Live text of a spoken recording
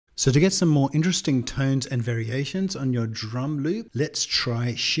So to get some more interesting tones and variations on your drum loop, let's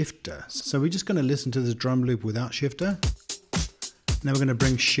try shifter. So we're just going to listen to the drum loop without shifter. Now we're going to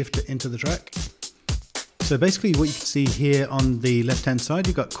bring shifter into the track. So basically what you can see here on the left hand side,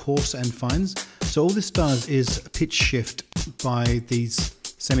 you've got coarse and fines. So all this does is pitch shift by these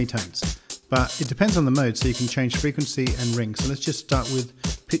semitones. But it depends on the mode, so you can change frequency and ring. So let's just start with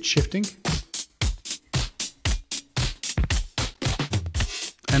pitch shifting.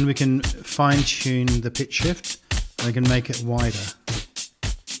 And we can fine tune the pitch shift, and we can make it wider.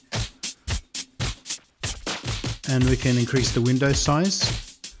 And we can increase the window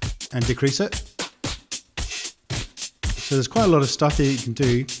size and decrease it. So there's quite a lot of stuff that you can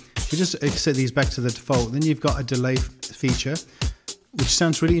do. If you just set these back to the default, then you've got a delay feature, which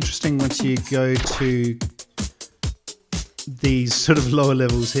sounds really interesting once you go to these sort of lower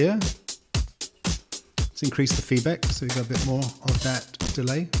levels here. Let's increase the feedback so we've got a bit more of that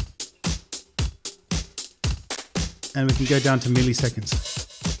delay. And we can go down to milliseconds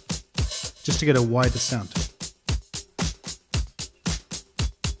just to get a wider sound.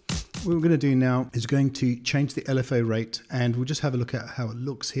 What we're going to do now is going to change the LFO rate, and we'll just have a look at how it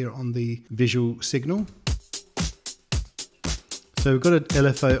looks here on the visual signal. So we've got an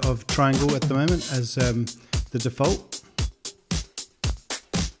LFO of triangle at the moment as the default.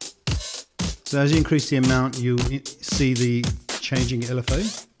 So as you increase the amount, you'll see the changing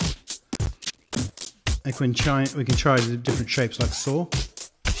LFO. And we can try the different shapes like saw.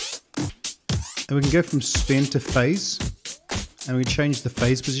 And we can go from spin to phase. And we can change the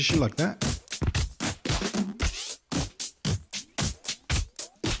phase position like that.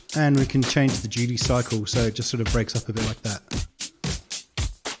 And we can change the duty cycle so it just sort of breaks up a bit like that.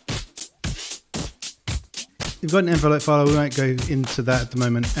 We've got an envelope file, we won't go into that at the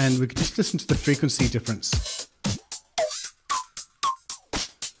moment, and we can just listen to the frequency difference.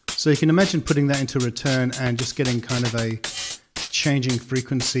 So you can imagine putting that into return and just getting kind of a changing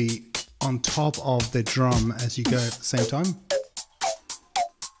frequency on top of the drum as you go at the same time.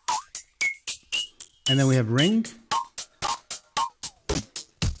 And then we have ring.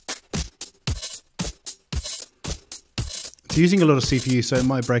 It's using a lot of CPU, so it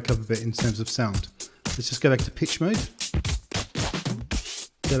might break up a bit in terms of sound. Let's just go back to pitch mode.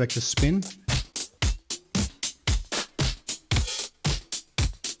 Go back to spin.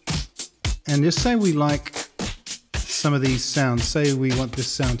 And just say we like some of these sounds. Say we want this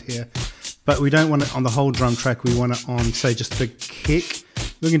sound here, but we don't want it on the whole drum track. We want it on, say, just the kick.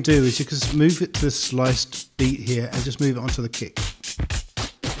 What we can do is you can just move it to the sliced beat here and just move it onto the kick.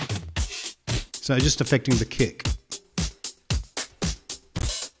 So just affecting the kick.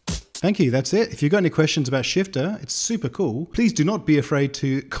 Thank you, that's it. If you've got any questions about Shifter, it's super cool. Please do not be afraid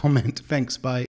to comment. Thanks, bye.